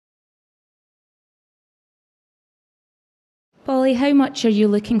Boli, how much are you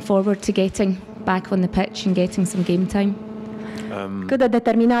looking forward to getting back on the pitch and getting some game time? Cât de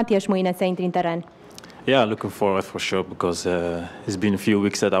determinat ești mâine să intri în teren? Yeah, looking forward for sure because it's been a few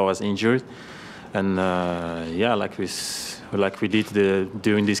weeks that I was injured, and yeah, like we did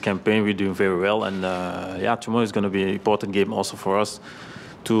during this campaign, we're doing very well, and yeah, tomorrow is going to be an important game also for us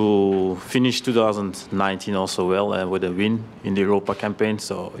to finish 2019 also well with a win in the Europa campaign.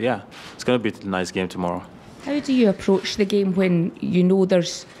 So yeah, it's going to be a nice game tomorrow. How do you approach the game when you know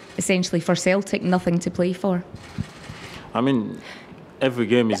there's essentially for Celtic nothing to play for? I mean, every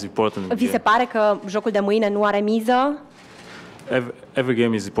game is important. Vi se pare că jocul de mâine nu are miză? Every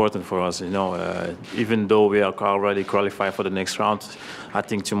game is important for us, you know. Even though we are already qualified for the next round, I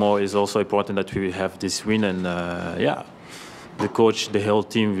think tomorrow is also important that we have this win. And yeah, the coach, the whole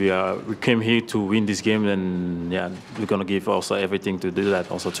team, we came here to win this game, and yeah, we're gonna give also everything to do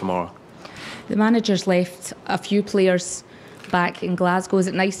that also tomorrow. The manager's left a few players back in Glasgow. Is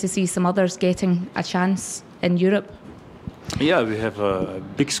it nice to see some others getting a chance in Europe? Yeah, we have a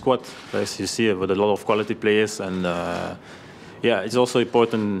big squad, as you see, with a lot of quality players, and yeah, it's also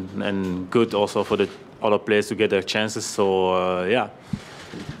important and good also for the other players to get their chances. So yeah,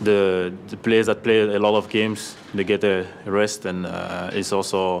 the players that play a lot of games, they get a rest, and it's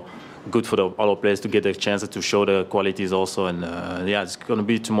also good for the other players to get their chances to show their qualities also. And yeah, it's going to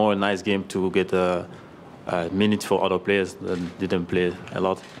be tomorrow a nice game to get a minute for other players that didn't play a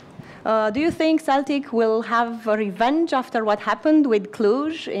lot. Do you think Celtic will have a revenge after what happened with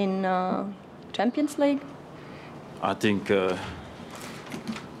Cluj in Champions League? I think the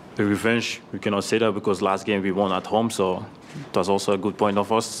revenge, we cannot say that because last game we won at home, so it was also a good point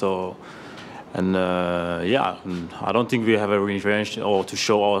of us. So, and yeah, I don't think we have a revenge or to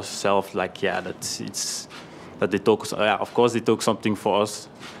show ourselves like, yeah, that they took. Yeah, of course they took something for us,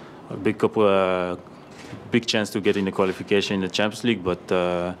 a big chance to get in the qualification in the Champions League,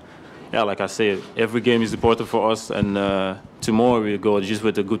 but. Yeah, like I say, every game is important for us, and tomorrow we go just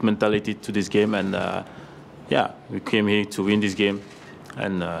with a good mentality to this game, and yeah, we came here to win this game,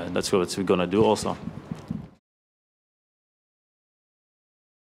 and that's what we're gonna do also.